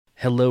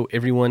Hello,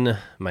 everyone.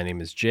 My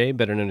name is Jay,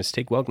 better known as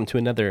Take. Welcome to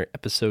another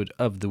episode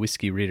of the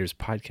Whiskey Raiders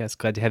podcast.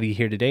 Glad to have you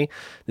here today.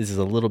 This is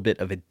a little bit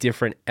of a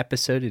different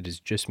episode. It is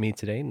just me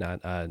today,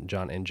 not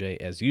John and Jay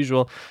as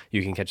usual.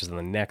 You can catch us on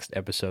the next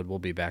episode. We'll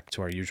be back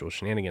to our usual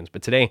shenanigans.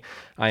 But today,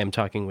 I am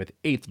talking with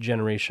 8th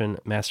generation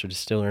master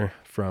distiller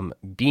from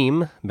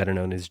Beam, better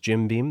known as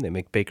Jim Beam. They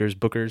make Baker's,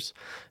 Booker's,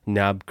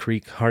 Knob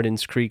Creek,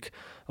 Hardin's Creek,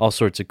 all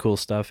sorts of cool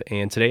stuff.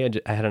 And today,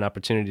 I had an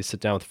opportunity to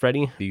sit down with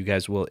Freddie. You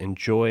guys will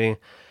enjoy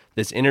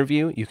this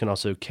interview. You can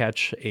also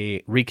catch a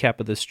recap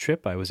of this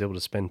trip. I was able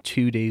to spend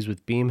 2 days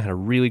with Beam, had a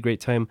really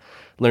great time,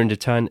 learned a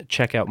ton.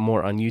 Check out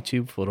more on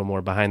YouTube for a little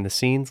more behind the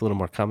scenes, a little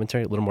more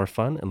commentary, a little more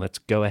fun, and let's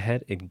go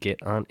ahead and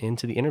get on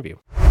into the interview.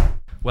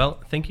 Well,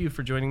 thank you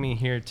for joining me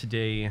here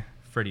today,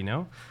 Freddie.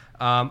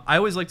 I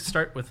always like to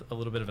start with a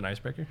little bit of an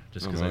icebreaker,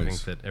 just because I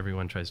think that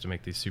everyone tries to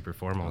make these super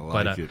formal.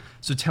 I like it.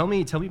 So tell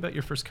me about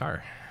your first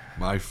car.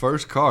 My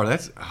first car,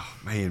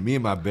 me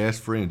and my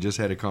best friend just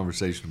had a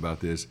conversation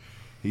about this.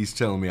 He's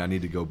telling me I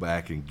need to go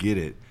back and get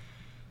it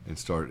and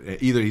start.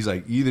 He's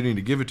like, you either need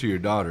to give it to your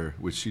daughter,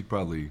 which she'd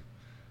probably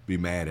be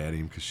mad at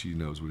him because she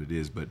knows what it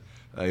is. But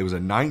it was a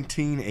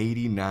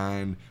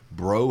 1989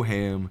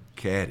 Brougham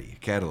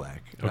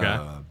Cadillac. Okay.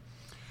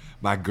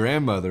 My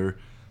grandmother,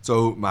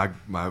 so my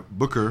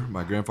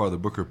grandfather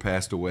Booker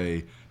passed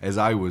away as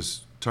I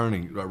was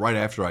right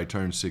after I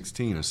turned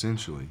 16,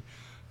 essentially.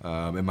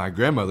 And my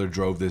grandmother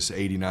drove this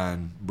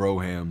 89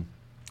 Brougham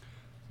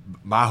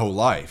my whole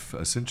life,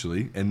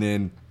 essentially. And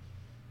then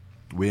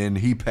when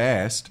he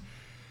passed,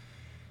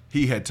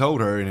 he had told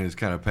her in his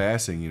kind of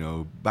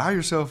passing, buy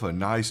yourself a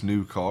nice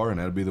new car and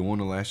that'll be the one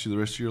to last you the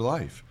rest of your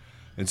life.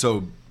 And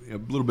so a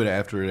little bit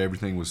after it,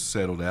 everything was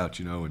settled out,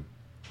 and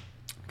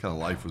kind of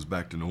life was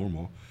back to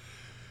normal.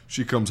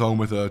 She comes home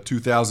with a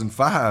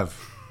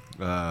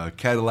 2005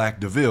 Cadillac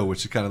DeVille,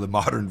 which is kind of the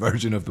modern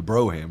version of the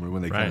Brougham, or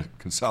when they kind of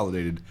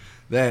consolidated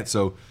that.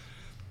 So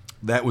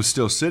that was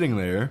still sitting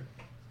there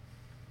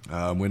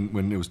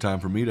when it was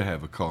time for me to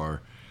have a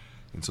car.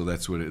 And so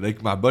that's what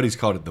my buddies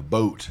called it the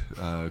boat,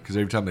 because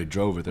every time they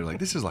drove it, they're like,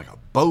 this is like a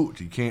boat.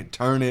 You can't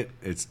turn it.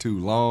 It's too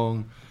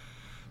long.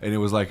 And it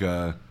was like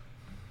I'm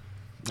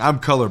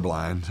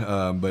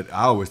colorblind, but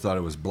I always thought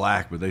it was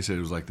black, but they said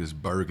it was like this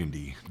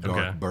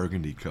dark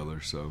burgundy color.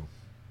 So,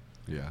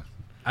 yeah.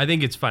 I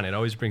think it's fun. It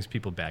always brings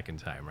people back in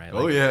time, right?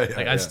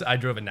 I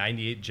drove a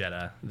 98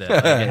 Jetta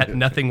that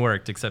nothing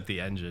worked except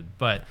the engine.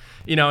 But,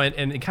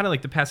 and kind of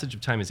like the passage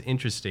of time is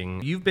interesting.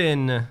 You've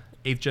been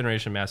 8th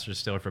generation master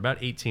distiller for about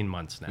 18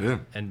 months now. Yeah.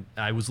 And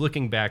I was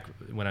looking back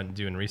when I'm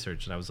doing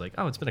research, and I was like,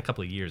 oh, it's been a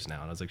couple of years now.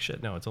 And I was like,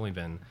 shit, no, it's only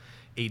been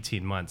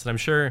 18 months. And I'm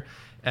sure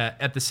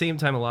at the same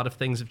time, a lot of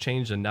things have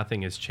changed and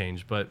nothing has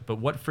changed. But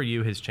what for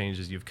you has changed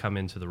as you've come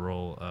into the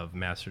role of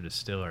master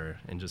distiller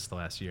in just the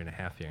last year and a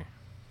half here?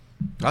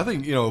 I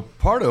think,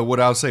 part of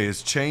what I'll say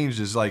has changed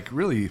is like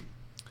really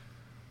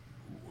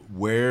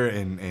where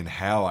and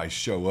how I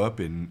show up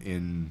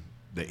in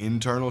the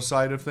internal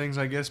side of things,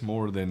 I guess,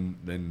 more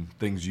than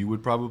things you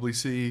would probably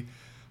see,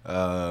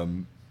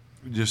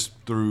 just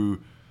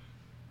through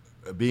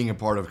being a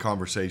part of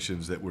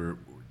conversations that we're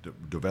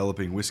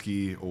developing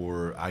whiskey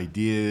or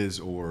ideas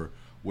or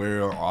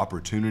where our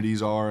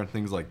opportunities are and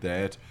things like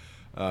that.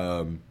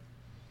 And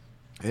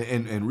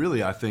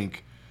really, I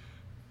think,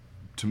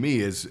 to me,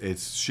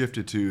 it's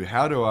shifted to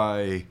how do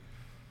I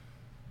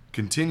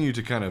continue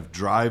to kind of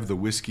drive the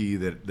whiskey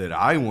that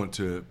I want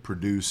to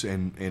produce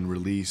and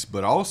release,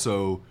 but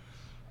also,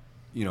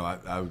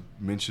 I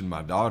mentioned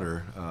my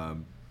daughter,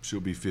 she'll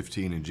be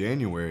 15 in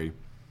January.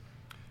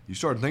 You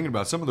start thinking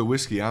about some of the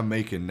whiskey I'm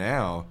making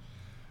now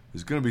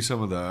is going to be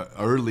some of the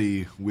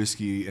early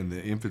whiskey in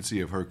the infancy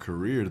of her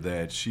career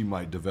that she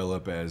might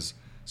develop as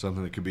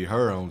something that could be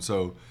her own.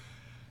 So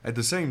at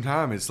the same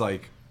time, it's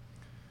like,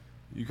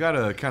 you got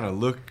to kind of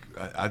look.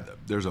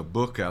 There's a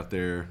book out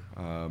there,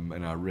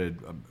 and I read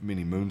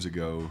many moons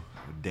ago,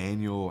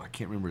 Daniel, I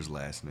can't remember his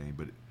last name,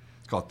 but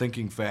it's called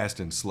Thinking Fast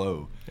and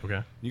Slow.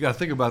 Okay. You got to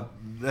think about,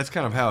 that's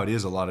kind of how it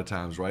is a lot of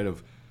times, right?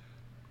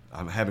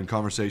 I'm having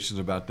conversations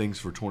about things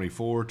for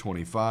 24,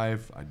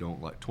 25. I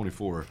don't like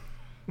 24.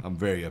 I'm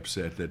very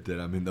upset that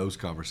I'm in those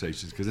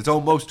conversations because it's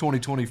almost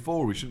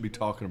 2024. We shouldn't be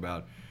talking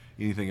about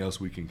anything else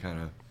we can kind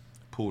of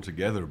pull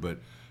together, but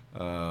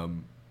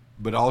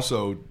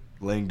also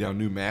laying down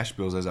new mash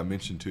bills, as I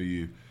mentioned to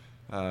you,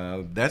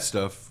 that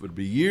stuff would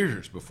be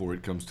years before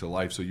it comes to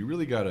life. So you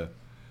really got to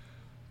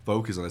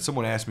focus on it.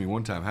 Someone asked me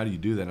one time, how do you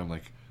do that? I'm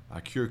like, I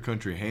cure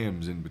country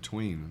hams in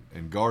between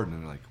and garden.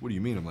 And they're like, what do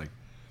you mean? I'm like,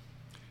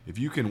 if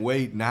you can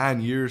wait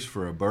 9 years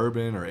for a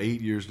bourbon or 8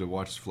 years to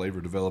watch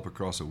flavor develop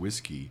across a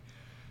whiskey,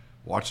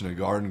 watching a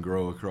garden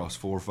grow across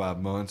 4 or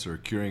 5 months, or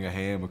curing a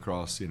ham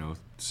across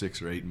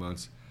 6 or 8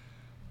 months,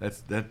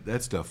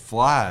 that stuff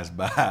flies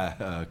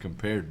by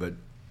compared. But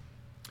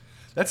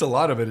that's a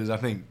lot of it is, I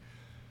think,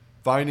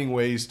 finding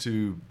ways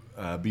to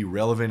be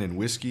relevant in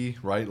whiskey,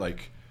 right?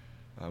 Like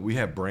we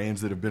have brands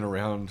that have been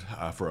around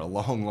for a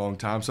long, long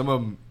time. Some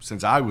of them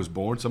since I was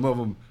born, some of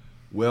them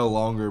well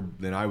longer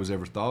than I was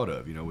ever thought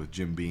of, with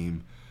Jim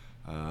Beam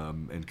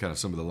and kind of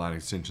some of the line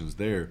extensions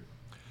there.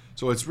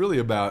 So it's really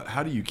about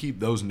how do you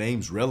keep those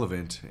names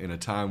relevant in a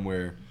time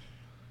where,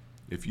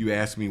 if you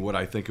ask me what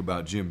I think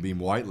about Jim Beam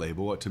White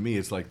Label, to me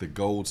it's like the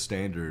gold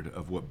standard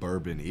of what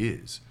bourbon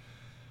is.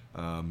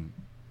 A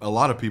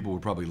lot of people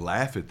would probably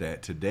laugh at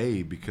that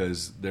today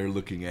because they're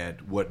looking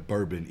at what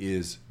bourbon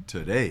is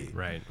today.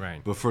 Right.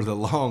 But for the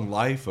long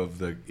life of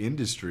the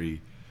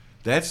industry,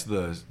 that's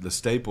the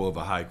staple of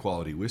a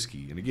high-quality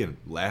whiskey. And again,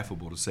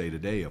 laughable to say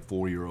today, a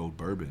 4-year-old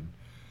bourbon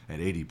at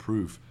 80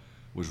 proof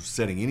was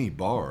setting any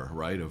bar,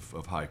 right,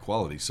 of high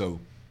quality. So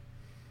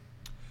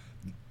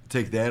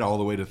take that all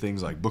the way to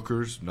things like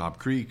Booker's, Knob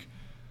Creek.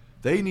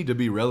 They need to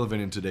be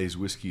relevant in today's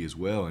whiskey as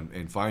well,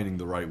 and finding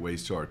the right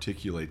ways to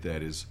articulate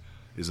that is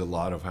a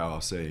lot of how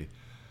I'll say.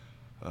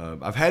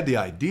 I've had the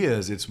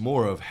ideas. It's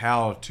more of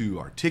how to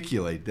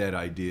articulate that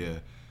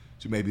idea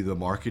to maybe the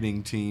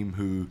marketing team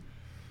who,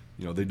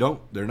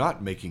 they're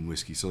not making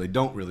whiskey, so they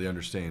don't really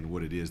understand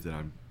what it is that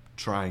I'm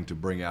trying to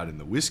bring out in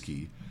the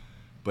whiskey,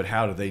 but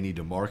how do they need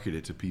to market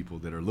it to people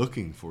that are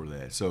looking for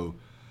that? So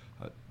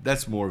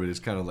that's more of it. It's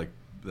kind of like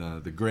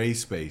the gray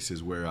space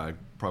is where I've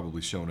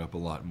probably shown up a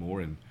lot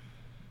more and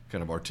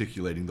kind of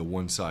articulating the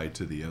one side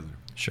to the other.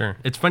 Sure.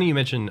 It's funny you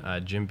mentioned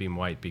Jim Beam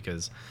White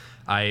because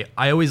I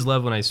always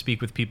love when I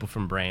speak with people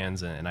from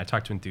brands and I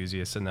talk to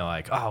enthusiasts and they're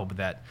like, oh, but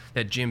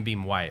that Jim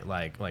Beam White,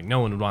 like no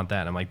one would want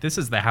that. And I'm like, this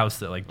is the house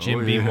that like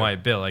Jim Beam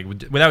White built. Like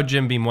without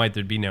Jim Beam White,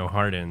 there'd be no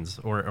Hardens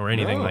or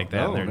anything like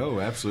that. No,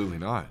 absolutely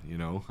not.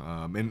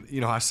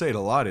 I say it a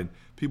lot and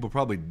people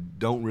probably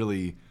don't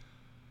really.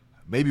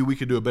 Maybe we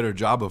could do a better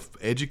job of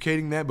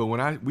educating that, but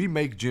we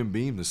make Jim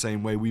Beam the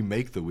same way we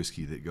make the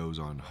whiskey that goes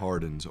on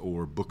Hardens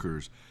or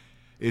Booker's.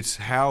 It's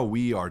how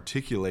we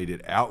articulate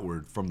it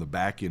outward from the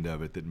back end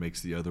of it that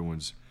makes the other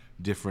ones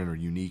different or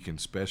unique and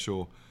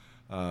special,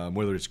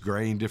 whether it's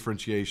grain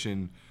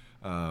differentiation,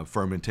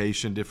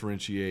 fermentation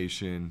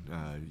differentiation,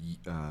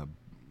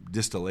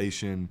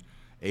 distillation,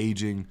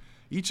 aging.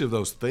 Each of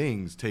those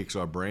things takes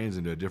our brands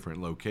into a different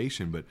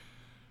location, but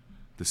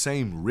the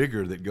same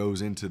rigor that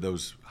goes into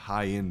those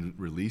high-end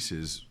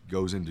releases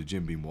goes into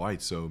Jim Beam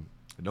White. So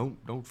don't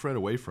fret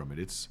away from it.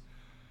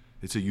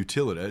 It's a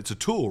utility. It's a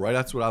tool, right?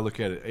 That's what I look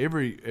at it.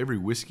 Every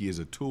whiskey is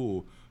a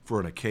tool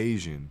for an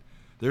occasion.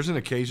 There's an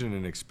occasion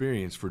and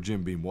experience for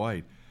Jim Beam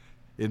White.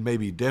 It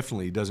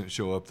definitely doesn't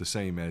show up the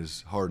same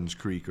as Hardin's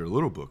Creek or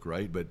Little Book,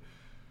 right? But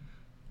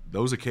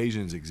those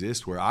occasions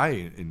exist where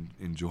I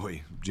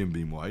enjoy Jim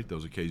Beam White.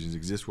 Those occasions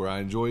exist where I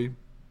enjoy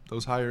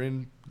those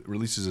higher-end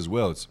releases as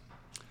well.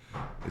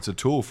 It's a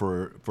tool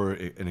for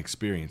an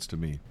experience to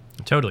me.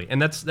 Totally.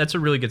 And that's a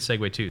really good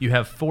segue too. You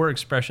have 4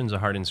 expressions of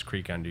Hardin's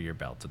Creek under your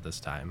belt at this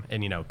time.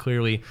 And,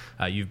 clearly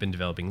you've been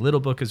developing Little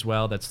Book as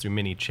well. That's through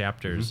many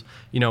chapters.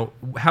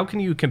 Mm-hmm. How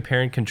can you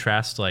compare and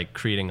contrast like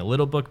creating a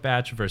Little Book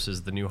batch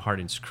versus the new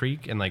Hardin's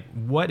Creek? And like,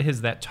 what has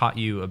that taught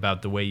you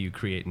about the way you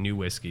create new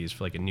whiskeys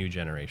for like a new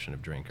generation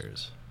of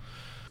drinkers?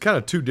 Kind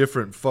of two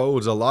different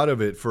folds. A lot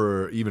of it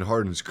for even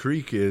Hardin's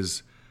Creek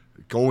is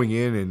going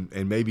in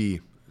and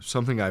maybe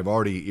something I've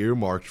already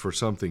earmarked for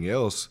something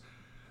else.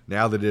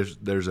 Now that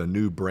there's a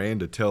new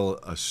brand to tell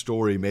a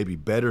story maybe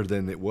better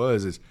than it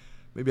was, is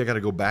maybe I got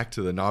to go back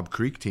to the Knob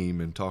Creek team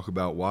and talk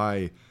about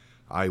why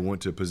I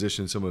want to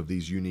position some of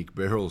these unique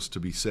barrels to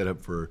be set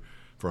up for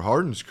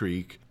Hardin's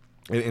Creek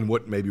and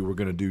what maybe we're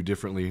going to do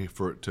differently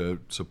to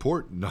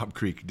support Knob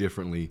Creek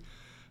differently.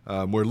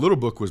 Where Little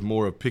Book was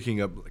more of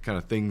picking up kind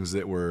of things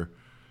that were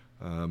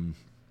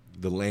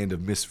the land of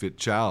misfit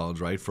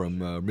childs, right,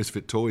 from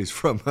misfit toys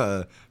from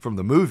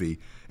the movie,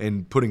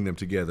 and putting them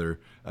together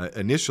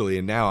initially.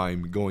 And now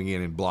I'm going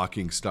in and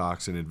blocking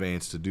stocks in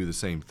advance to do the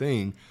same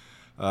thing.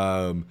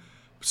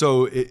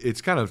 So it's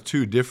kind of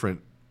two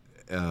different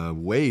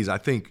ways. I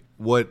think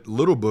what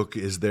Little Book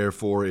is there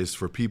for is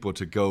for people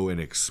to go and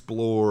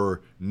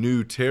explore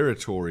new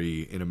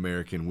territory in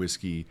American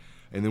whiskey.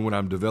 And then when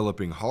I'm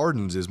developing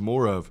Hardins is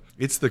more of,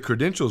 it's the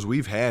credentials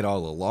we've had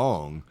all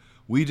along.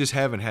 We just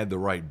haven't had the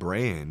right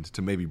brand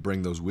to maybe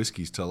bring those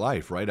whiskeys to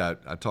life, right?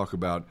 I talk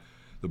about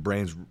the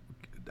brands.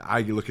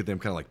 I look at them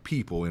kind of like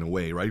people in a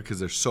way, right? Because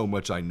there's so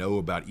much I know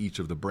about each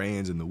of the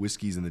brands and the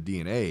whiskeys and the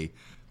DNA.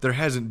 There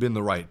hasn't been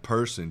the right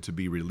person to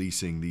be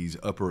releasing these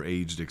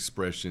upper-aged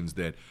expressions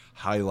that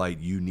highlight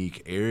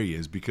unique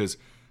areas, because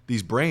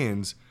these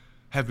brands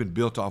have been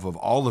built off of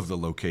all of the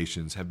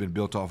locations, have been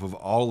built off of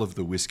all of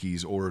the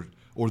whiskeys or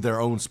their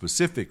own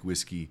specific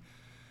whiskey.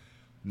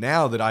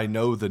 Now that I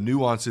know the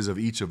nuances of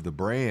each of the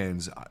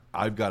brands,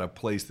 I've got a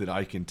place that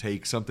I can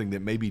take something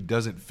that maybe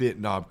doesn't fit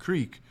Knob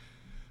Creek,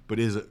 but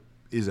is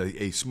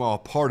a small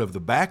part of the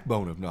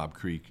backbone of Knob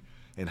Creek,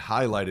 and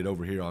highlight it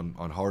over here on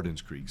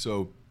Hardin's Creek.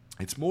 So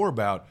it's more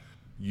about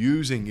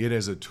using it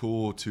as a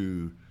tool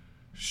to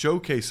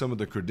showcase some of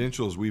the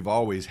credentials we've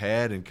always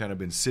had and kind of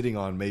been sitting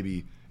on,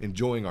 maybe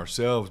enjoying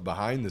ourselves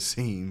behind the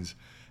scenes,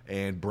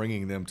 and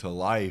bringing them to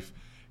life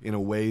in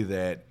a way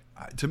that,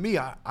 to me,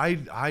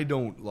 I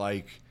don't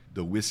like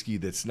the whiskey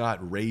that's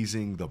not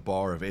raising the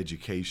bar of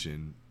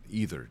education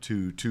either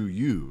to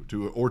you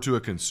or to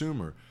a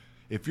consumer.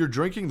 If you're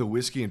drinking the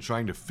whiskey and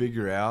trying to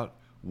figure out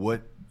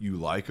what you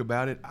like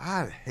about it,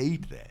 I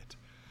hate that.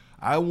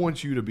 I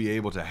want you to be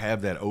able to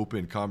have that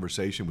open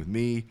conversation with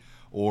me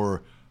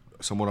or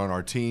someone on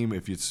our team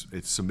if it's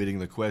submitting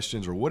the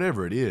questions or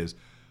whatever it is.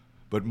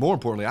 But more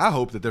importantly, I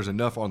hope that there's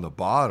enough on the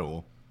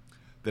bottle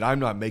that I'm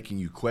not making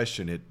you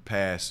question it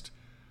past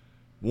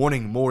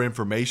wanting more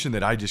information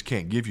that I just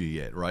can't give you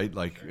yet, right?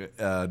 Like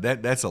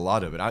that's a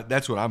lot of it.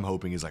 That's what I'm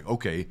hoping is like,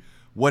 okay,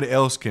 what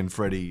else can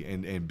Freddie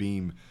and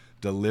Beam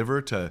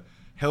deliver to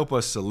help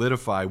us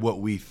solidify what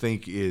we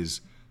think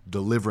is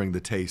delivering the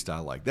taste I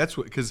like? That's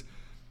what, because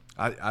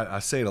I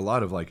say it a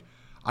lot of like,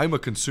 I'm a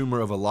consumer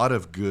of a lot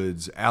of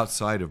goods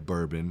outside of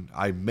bourbon.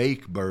 I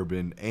make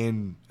bourbon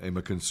and am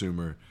a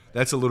consumer.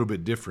 That's a little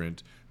bit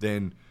different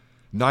than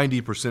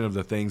 90% of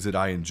the things that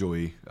I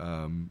enjoy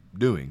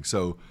doing.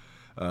 So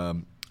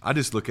I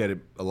just look at it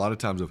a lot of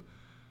times of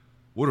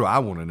what do I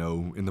want to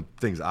know in the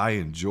things I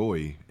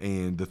enjoy,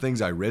 and the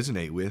things I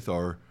resonate with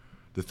are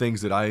the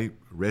things that I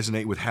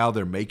resonate with how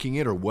they're making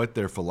it or what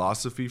their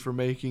philosophy for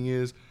making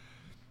is.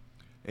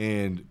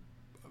 And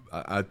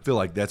I feel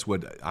like that's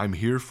what I'm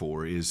here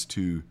for, is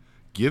to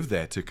give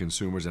that to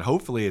consumers, and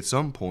hopefully at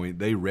some point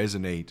they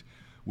resonate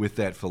with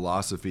that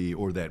philosophy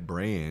or that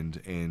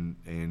brand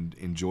and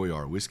enjoy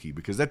our whiskey,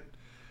 because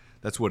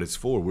that's what it's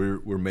for.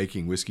 We're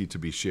making whiskey to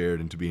be shared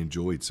and to be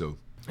enjoyed. So.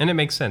 And it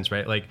makes sense,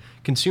 right? Like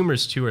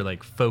consumers too are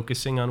like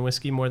focusing on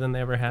whiskey more than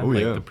they ever have.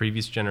 Like the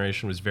previous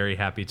generation was very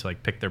happy to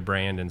like pick their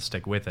brand and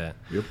stick with it.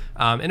 Yep.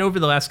 And over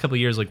the last couple of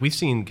years, like we've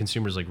seen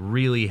consumers like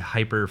really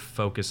hyper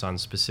focus on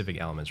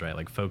specific elements, right?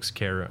 Like folks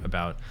care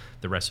about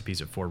the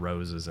recipes at Four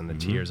Roses and the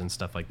tiers and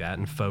stuff like that.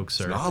 And folks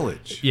are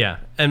knowledge. Yeah.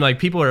 And like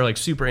people are like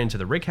super into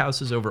the rick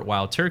houses over at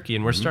Wild Turkey.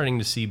 And we're starting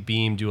to see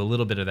Beam do a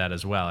little bit of that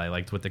as well. I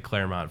liked what the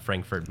Claremont,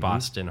 Frankfurt,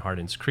 Boston,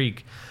 Hardin's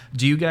Creek.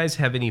 Do you guys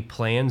have any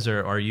plans,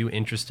 or are you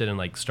interested in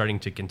like starting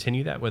to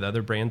continue that with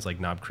other brands like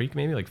Knob Creek,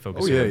 maybe like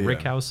focusing on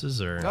rick houses?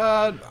 Or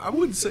I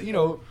wouldn't say,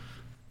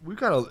 we've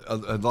got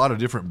a lot of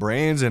different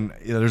brands, and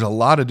there's a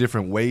lot of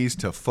different ways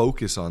to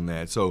focus on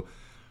that. So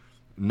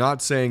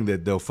not saying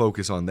that they'll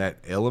focus on that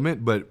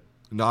element, but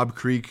Knob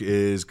Creek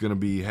is going to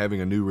be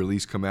having a new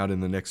release come out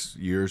in the next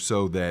year or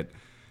so that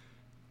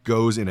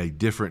goes in a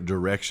different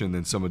direction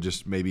than some of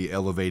just maybe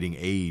elevating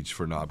age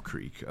for Knob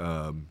Creek.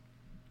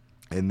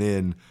 And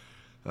then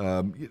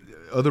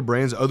other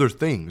brands, other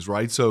things,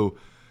 right? So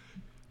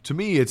to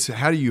me, it's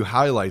how do you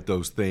highlight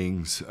those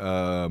things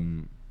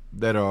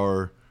that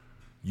are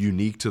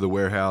unique to the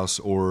warehouse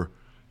or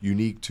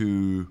unique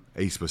to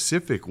a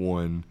specific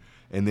one,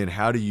 and then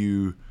how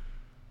do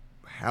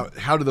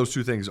those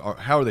two things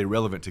how are they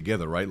relevant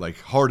together, right? Like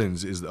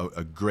Hardin's is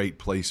a great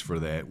place for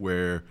that,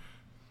 where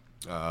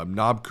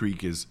Knob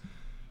Creek is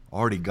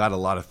already got a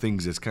lot of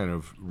things that's kind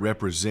of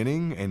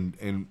representing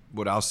and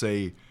what I'll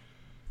say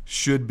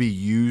should be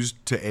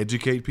used to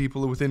educate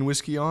people within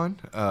whiskey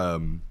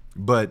on.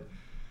 But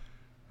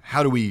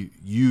how do we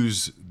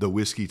use the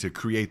whiskey to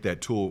create that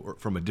tool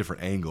from a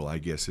different angle, I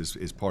guess,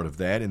 is part of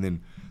that. And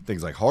then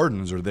things like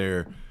Hardin's are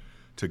there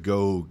to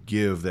go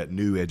give that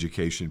new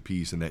education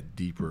piece and that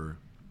deeper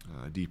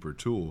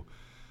tool.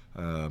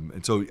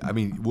 And so, I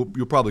mean,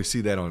 you'll probably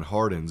see that on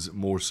Hardin's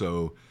more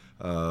so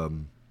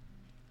than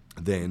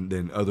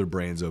other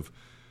brands of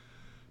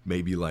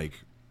maybe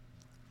like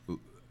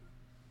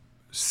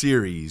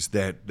series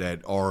that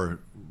are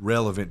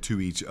relevant to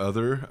each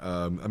other.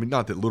 I mean,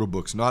 not that Little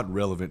Book's not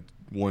relevant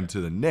one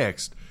to the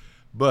next,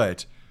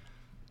 but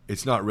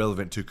it's not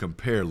relevant to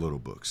compare Little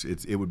Books.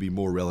 It would be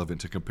more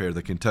relevant to compare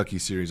the Kentucky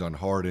series on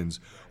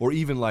Hardin's, or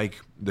even like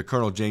the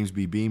Colonel James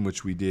B. Beam,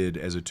 which we did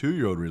as a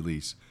 2-year-old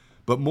release,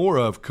 but more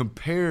of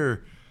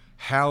compare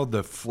how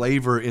the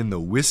flavor in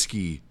the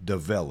whiskey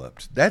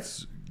developed.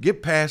 That's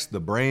get past the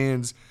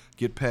brands,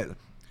 get past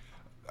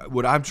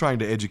what I'm trying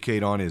to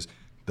educate on is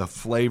the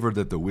flavor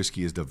that the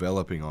whiskey is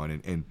developing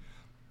on, and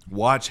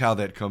watch how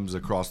that comes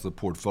across the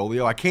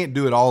portfolio. I can't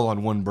do it all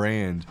on one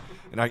brand,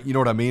 and you know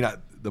what I mean?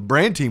 The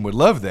brand team would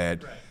love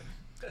that,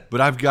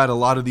 but I've got a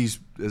lot of these,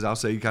 as I'll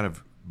say, kind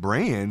of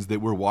brands that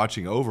we're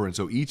watching over, and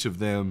so each of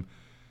them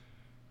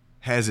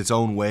has its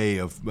own way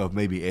of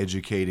maybe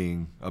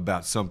educating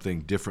about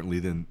something differently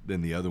than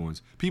the other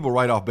ones. People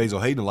write off Basil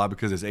Hayden a lot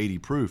because it's 80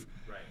 proof.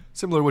 Right.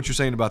 Similar to what you're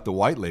saying about the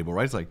white label,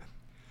 right? It's like,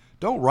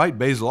 don't write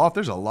Basil off.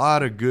 There's a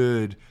lot of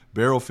good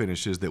barrel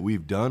finishes that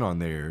we've done on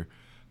there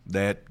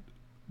that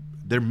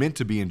they're meant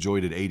to be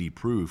enjoyed at 80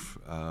 proof,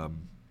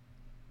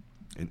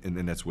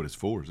 and that's what it's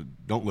for. So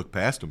don't look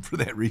past them for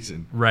that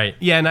reason. Right.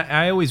 Yeah, and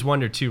I always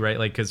wonder too, right?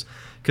 Like,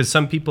 because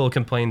some people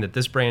complain that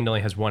this brand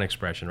only has one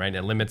expression, right? And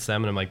it limits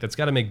them, and I'm like, that's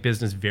got to make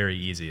business very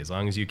easy as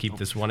long as you keep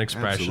this one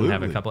expression,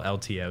 have a couple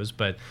LTOs.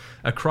 But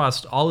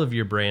across all of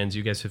your brands,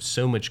 you guys have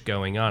so much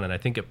going on, and I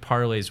think it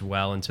parlays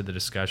well into the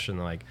discussion,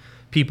 like,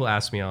 people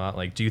ask me a lot,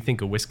 like, do you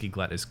think a whiskey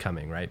glut is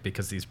coming, right?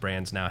 Because these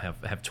brands now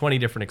have 20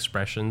 different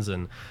expressions.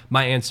 And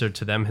my answer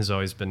to them has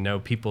always been no.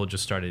 People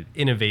just started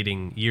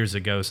innovating years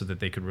ago so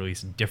that they could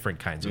release different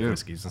kinds of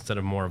whiskeys instead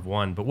of more of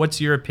one. But what's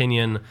your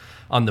opinion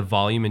on the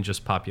volume and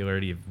just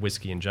popularity of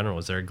whiskey in general?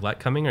 Is there a glut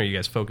coming? Are you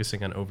guys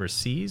focusing on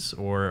overseas,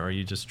 or are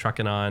you just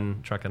trucking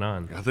on?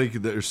 I think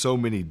there's so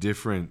many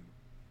different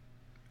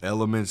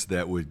elements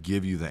that would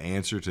give you the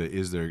answer to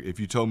if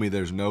you told me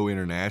there's no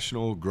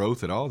international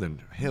growth at all,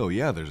 then hell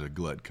yeah, there's a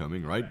glut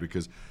coming, right?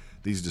 Because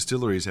these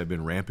distilleries have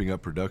been ramping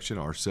up production,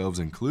 ourselves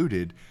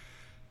included,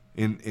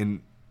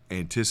 in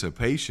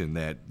anticipation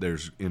that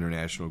there's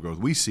international growth.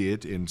 We see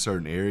it in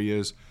certain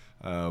areas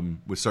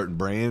with certain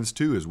brands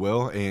too as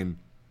well, and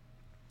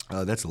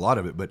that's a lot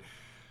of it. But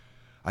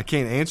I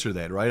can't answer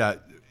that, right?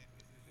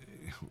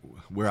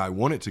 Where I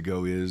want it to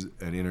go is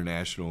an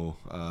international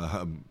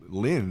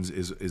lens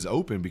is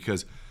open,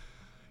 because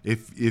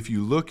if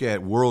you look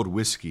at world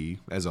whiskey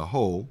as a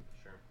whole,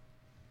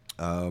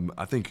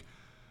 I think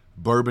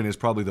bourbon is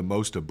probably the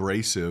most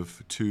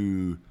abrasive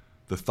to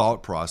the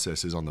thought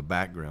processes on the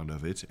background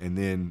of it. And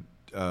then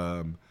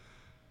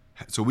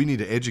so we need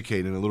to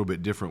educate in a little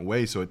bit different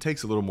way. So it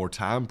takes a little more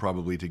time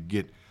probably to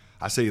get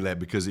 – I say that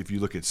because if you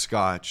look at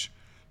Scotch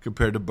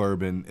compared to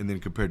bourbon and then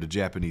compared to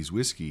Japanese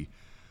whiskey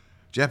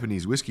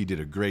did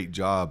a great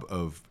job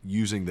of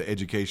using the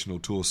educational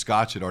tools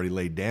Scotch had already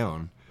laid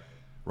down,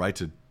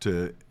 right,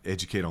 to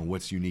educate on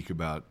what's unique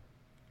about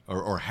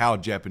or how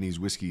Japanese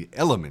whiskey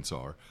elements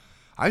are.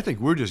 I think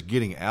we're just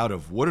getting out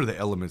of what are the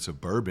elements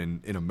of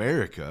bourbon in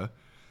America.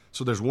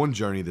 So there's one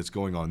journey that's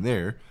going on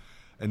there.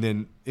 And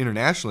then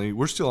internationally,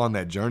 we're still on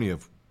that journey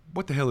of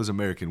what the hell is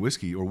American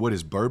whiskey, or what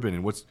is bourbon,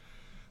 and what's,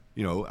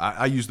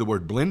 I use the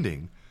word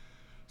blending.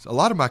 A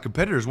lot of my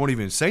competitors won't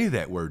even say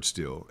that word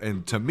still.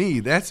 And to me,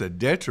 that's a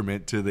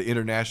detriment to the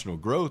international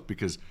growth,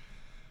 because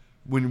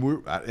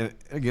when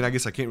again, I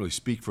guess I can't really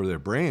speak for their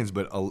brands,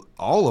 but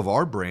all of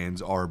our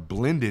brands are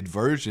blended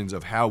versions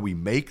of how we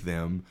make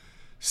them,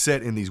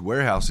 set in these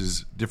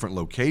warehouses, different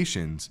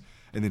locations,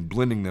 and then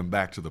blending them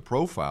back to the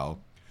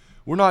profile.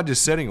 We're not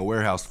just setting a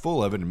warehouse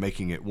full of it and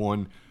making it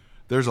one.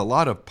 There's a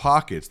lot of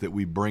pockets that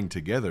we bring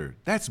together.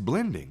 That's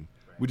blending.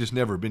 We just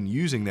never been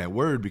using that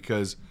word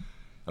because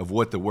of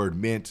what the word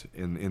meant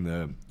in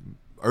the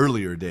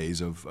earlier days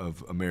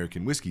of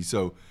American whiskey.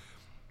 So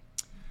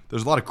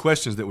there's a lot of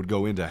questions that would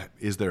go into,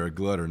 is there a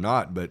glut or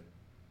not? But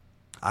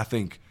I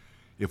think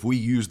if we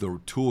use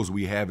the tools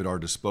we have at our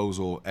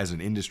disposal as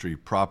an industry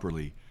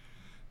properly,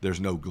 there's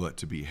no glut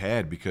to be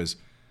had, because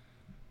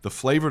the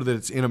flavor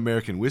that's in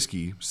American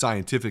whiskey,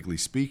 scientifically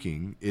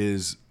speaking,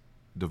 is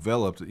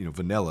developed.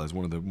 Vanilla is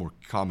one of the more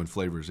common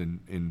flavors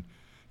in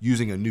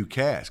using a new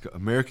cask.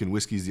 American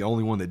whiskey is the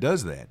only one that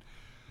does that.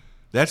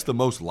 That's the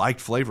most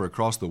liked flavor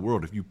across the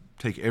world. If you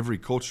take every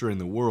culture in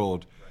the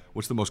world,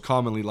 what's the most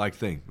commonly liked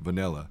thing?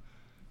 Vanilla.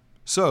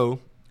 So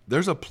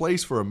there's a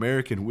place for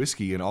American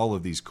whiskey in all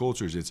of these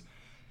cultures. It's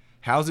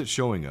how's it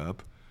showing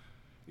up?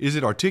 Is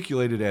it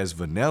articulated as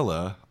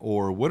vanilla,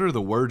 or what are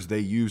the words they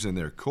use in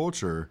their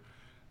culture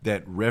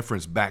that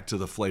reference back to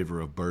the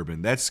flavor of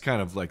bourbon? That's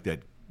kind of like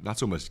that, not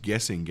so much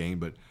guessing game,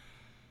 but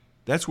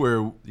that's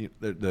where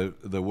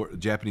the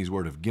Japanese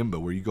word of gemba,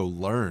 where you go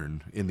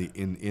learn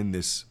in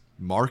this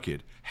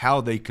market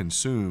how they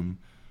consume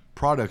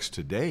products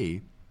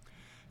today.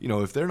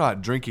 If they're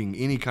not drinking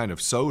any kind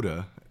of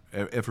soda,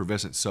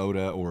 effervescent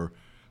soda, or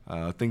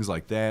things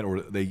like that,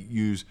 or they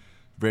use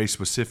very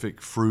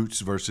specific fruits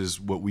versus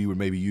what we would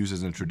maybe use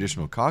as a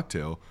traditional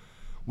cocktail,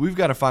 we've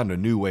got to find a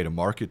new way to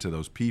market to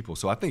those people.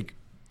 So I think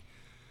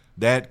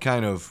that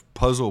kind of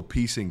puzzle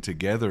piecing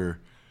together,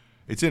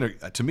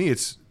 to me,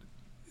 it's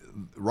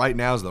right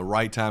now is the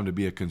right time to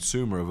be a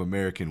consumer of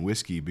American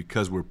whiskey,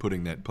 because we're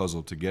putting that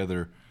puzzle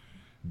together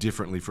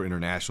differently for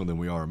international than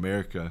we are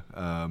America.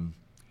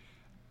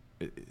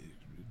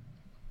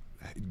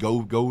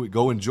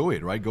 Go enjoy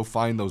it, right? Go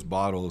find those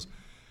bottles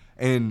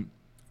and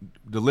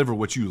deliver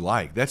what you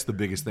like. That's the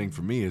biggest thing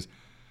for me. Is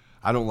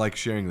I don't like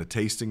sharing the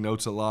tasting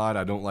notes a lot.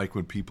 I don't like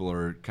when people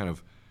are kind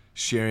of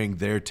sharing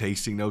their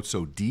tasting notes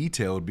so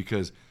detailed,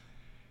 because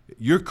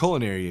your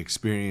culinary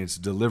experience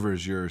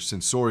delivers your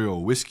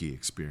sensorial whiskey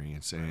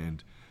experience,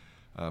 and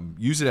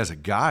use it as a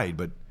guide.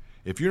 But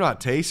if you're not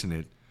tasting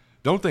it,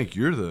 don't think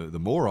you're the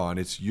moron.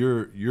 It's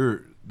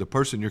you're the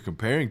person you're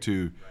comparing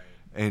to,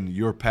 and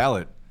your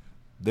palate.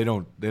 They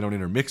don't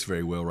intermix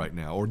very well right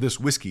now, or this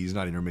whiskey is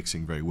not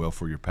intermixing very well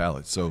for your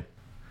palate. So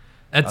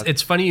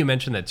it's funny you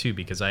mentioned that too,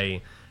 because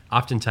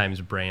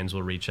oftentimes brands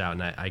will reach out,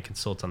 and I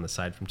consult on the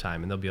side from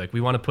time, and they'll be like, we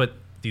want to put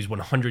these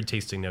 100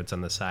 tasting notes on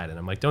the side, and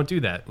I'm like, don't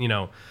do that.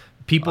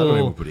 People I don't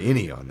even put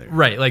any on there.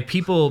 Right. Like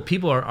people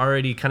are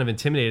already kind of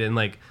intimidated, and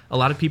like a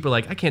lot of people are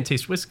like, I can't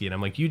taste whiskey. And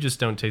I'm like, you just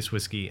don't taste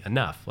whiskey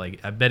enough. Like,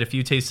 I bet if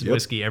you tasted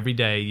whiskey every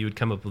day, you would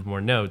come up with more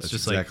notes. That's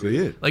just exactly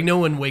it. Like no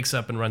one wakes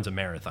up and runs a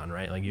marathon,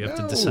 right? Like you have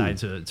to decide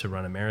to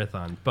run a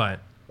marathon. But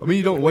I mean,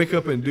 you don't wake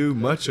up and do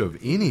much of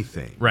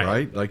anything,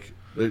 right? Like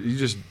you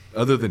just,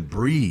 other than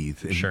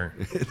breathe. Sure.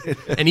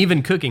 And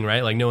even cooking,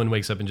 right? Like no one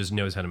wakes up and just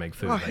knows how to make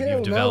food. Like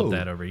you've developed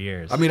that over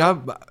years. I mean,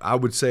 I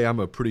would say I'm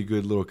a pretty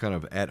good little kind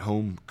of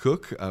at-home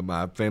cook.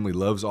 My family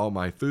loves all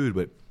my food,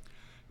 but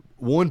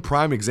one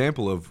prime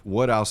example of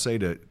what I'll say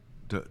to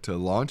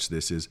launch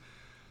this is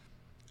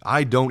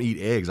I don't eat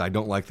eggs. I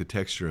don't like the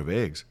texture of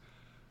eggs.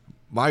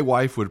 My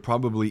wife would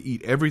probably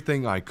eat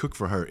everything I cook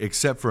for her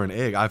except for an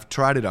egg. I've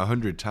tried it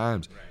 100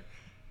 times.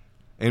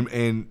 Right.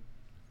 And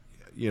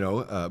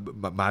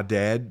my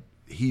dad,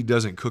 he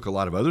doesn't cook a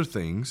lot of other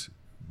things,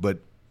 but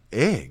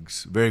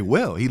eggs very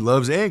well. He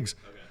loves eggs.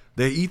 Okay.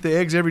 They eat the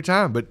eggs every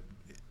time, but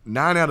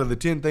 9 out of the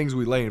 10 things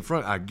we lay in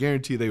front, I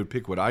guarantee they would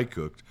pick what I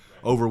cooked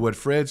over what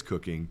Fred's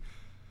cooking,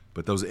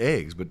 but those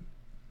eggs. But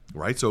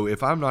right, so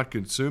if I'm not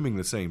consuming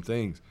the same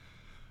things,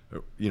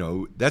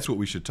 that's what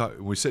we should talk.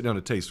 When we sit down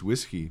to taste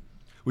whiskey,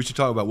 we should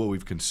talk about what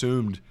we've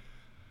consumed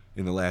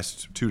in the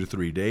last 2 to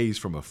 3 days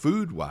from a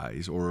food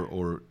wise,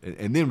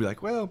 and then be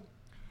like, well,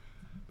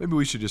 maybe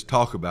we should just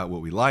talk about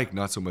what we like,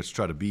 not so much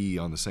try to be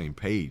on the same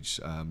page.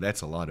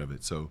 That's a lot of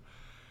it. So,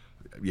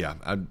 yeah,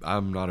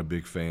 I'm not a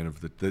big fan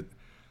of the.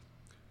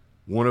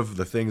 One of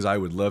the things I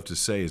would love to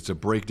say is to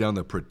break down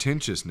the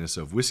pretentiousness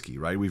of whiskey,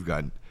 right? We've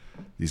got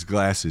these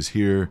glasses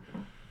here.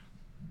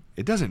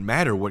 It doesn't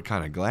matter what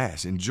kind of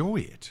glass. Enjoy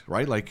it,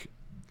 right? Like,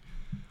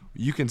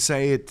 you can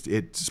say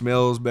it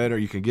smells better,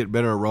 you can get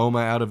better aroma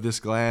out of this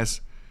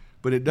glass,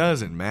 but it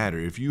doesn't matter.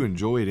 If you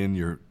enjoy it in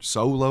your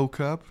solo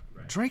cup,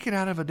 drink it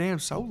out of a damn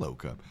solo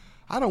cup.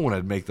 I don't want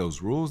to make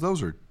those rules.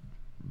 Those are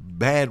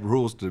bad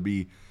rules to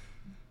be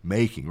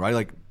making, right?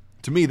 Like,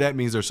 to me, that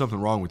means there's something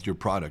wrong with your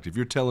product. If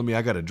you're telling me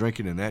I got to drink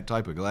it in that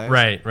type of glass.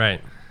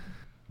 Right.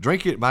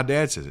 Drink it, my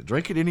dad says it,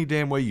 drink it any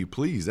damn way you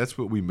please. That's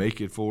what we make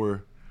it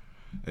for.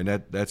 And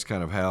that's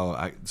kind of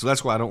how so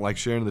that's why I don't like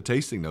sharing the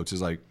tasting notes. Is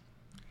like,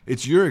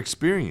 it's your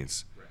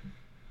experience.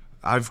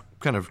 I've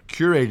kind of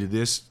curated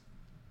this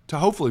to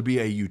hopefully be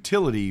a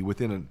utility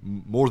within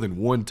more than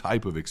one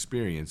type of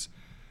experience,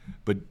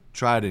 but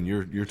try it in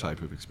your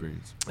type of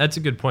experience. That's a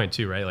good point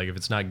too, right? Like, if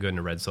it's not good in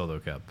a red solo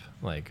cup,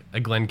 like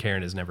a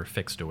Glencairn has never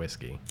fixed a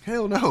whiskey.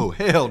 Hell no.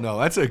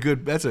 That's a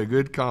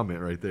good comment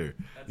right there.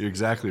 You're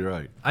exactly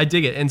right. I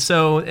dig it. And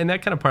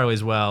that kind of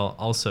parlays well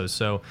also.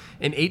 So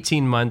in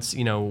 18 months,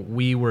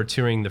 we were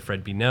touring the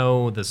Fred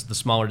Binot, the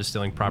smaller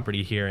distilling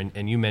property here,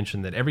 and you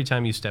mentioned that every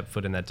time you step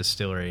foot in that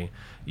distillery,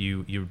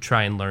 you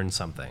try and learn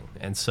something.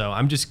 And so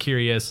I'm just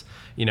curious,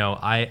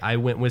 I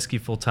went whiskey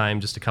full time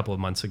just a couple of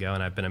months ago,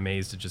 and I've been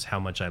amazed at just how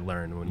much I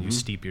learned when you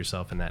steep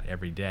yourself in that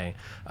every day.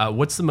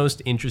 What's the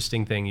most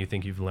interesting thing you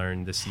think you've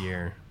learned this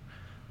year,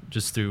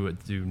 just through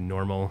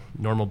normal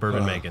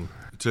bourbon making?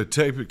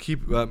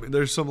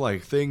 There's some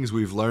like things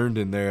we've learned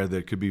in there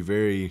that could be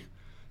very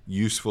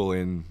useful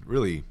in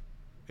really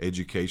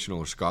educational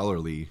or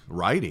scholarly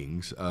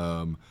writings.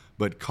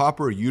 But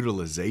copper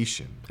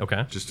utilization,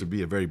 okay, just to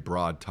be a very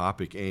broad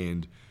topic,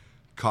 and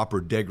copper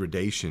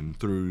degradation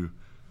through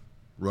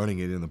running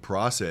it in the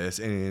process,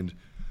 and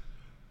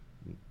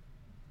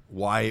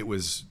why it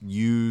was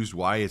used,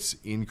 why it's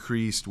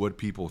increased, what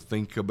people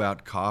think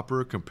about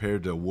copper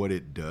compared to what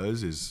it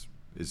does is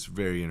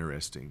very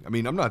interesting. I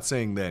mean, I'm not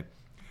saying that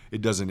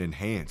it doesn't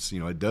enhance,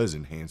 it does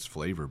enhance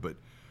flavor, but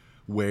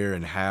where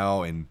and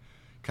how, and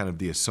kind of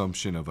the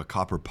assumption of a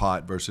copper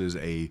pot versus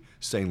a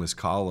stainless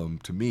column,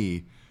 to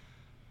me,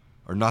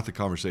 are not the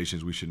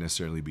conversations we should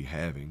necessarily be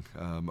having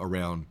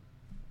around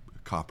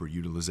copper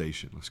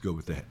utilization. Let's go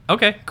with that.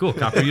 Okay, cool.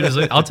 Copper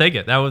utilization. I'll take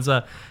it. That was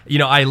I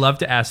love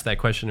to ask that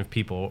question of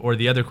people. Or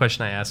the other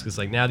question I ask is,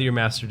 like, now that you're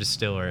master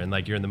distiller and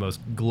like you're in the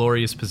most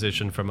glorious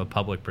position from a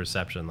public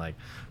perception, like,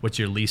 what's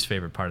your least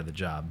favorite part of the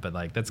job? But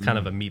like, that's kind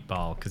of a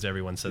meatball because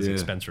everyone says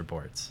expense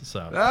reports.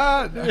 So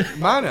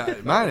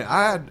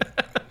mine.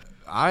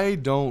 I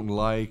don't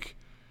like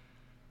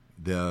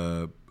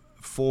the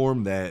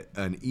form that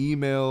an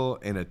email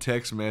and a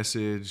text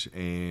message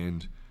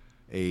and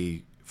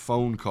a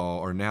phone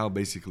call are now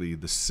basically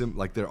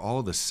like they're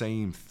all the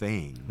same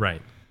thing.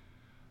 Right.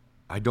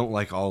 I don't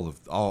like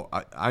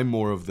I'm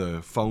more of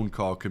the phone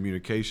call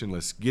communication.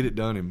 Let's get it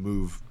done and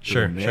move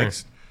to the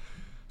next. Sure.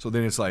 So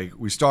then it's like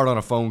we start on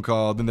a phone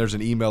call, then there's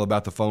an email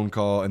about the phone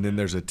call, and then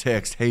there's a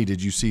text, hey,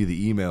 did you see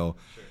the email?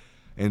 Sure.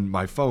 And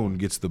my phone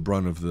gets the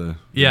brunt of the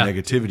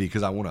negativity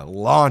because I want to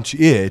launch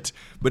it,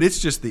 but it's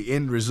just the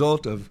end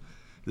result of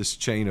this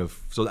chain of.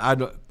 So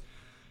I'll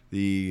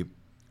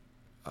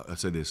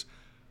say this: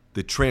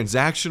 the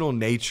transactional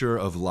nature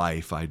of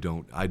life, I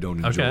don't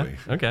enjoy.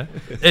 Okay.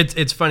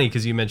 It's funny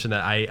because you mentioned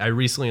that I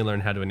recently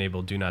learned how to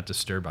enable Do Not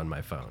Disturb on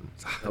my phone,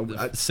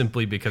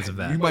 simply because of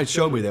that. You might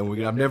show me that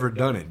I've never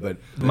done it, but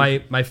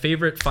my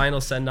favorite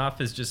final send off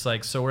is just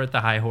like, so we're at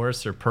the High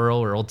Horse or Pearl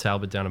or Old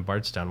Talbot down in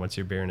Bardstown. What's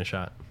your beer and a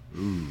shot?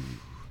 Ooh,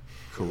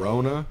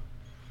 Corona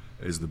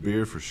is the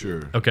beer for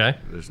sure. Okay.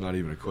 There's not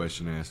even a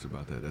question asked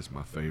about that. That's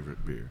my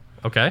favorite beer.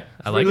 Okay,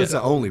 I like it. That's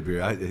the only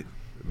beer.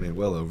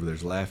 Well over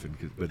there's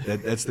laughing, but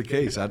that's the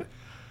case.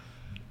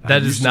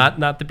 That is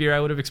not the beer I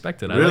would have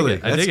expected. Really? I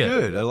like it. I dig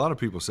good. It. A lot of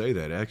people say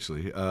that,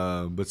 actually.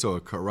 But so a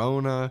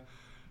Corona,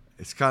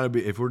 it's got to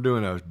be, if we're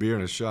doing a beer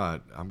and a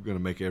shot, I'm going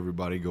to make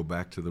everybody go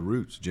back to the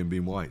roots, Jim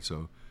Beam White.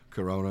 So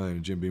Corona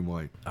and Jim Beam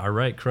White. All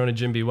right, Corona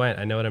Jim Beam White.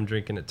 I know what I'm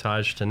drinking at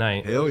Taj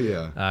tonight. Hell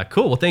yeah.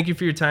 Cool. Well, thank you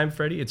for your time,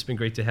 Freddie. It's been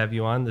great to have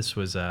you on. This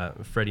was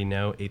Freddie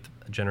No, 8th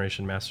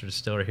generation master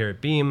distiller here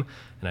at Beam,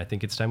 and I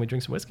think it's time we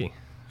drink some whiskey.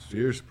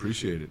 Cheers.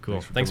 Appreciate it.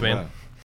 Cool. Thanks man.